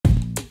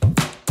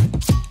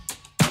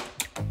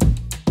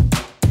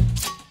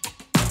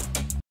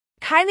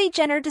Kylie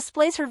Jenner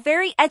displays her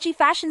very edgy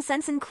fashion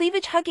sense and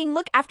cleavage-hugging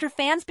look after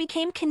fans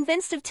became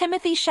convinced of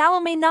Timothée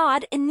Chalamet's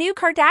nod in new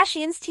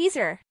Kardashians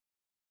teaser.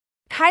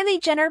 Kylie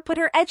Jenner put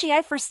her edgy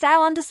eye for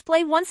style on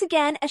display once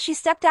again as she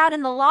stepped out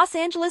in the Los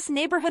Angeles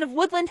neighborhood of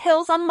Woodland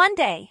Hills on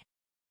Monday.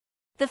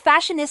 The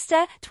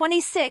fashionista,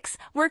 26,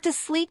 worked a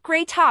sleek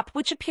gray top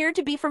which appeared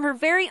to be from her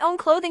very own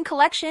clothing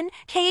collection,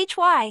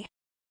 KHY.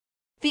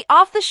 The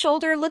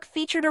off-the-shoulder look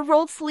featured a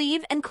rolled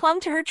sleeve and clung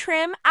to her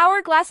trim,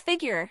 hourglass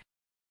figure.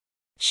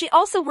 She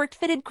also worked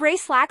fitted gray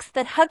slacks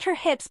that hugged her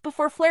hips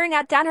before flaring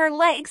out down her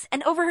legs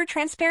and over her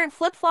transparent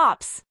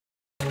flip-flops.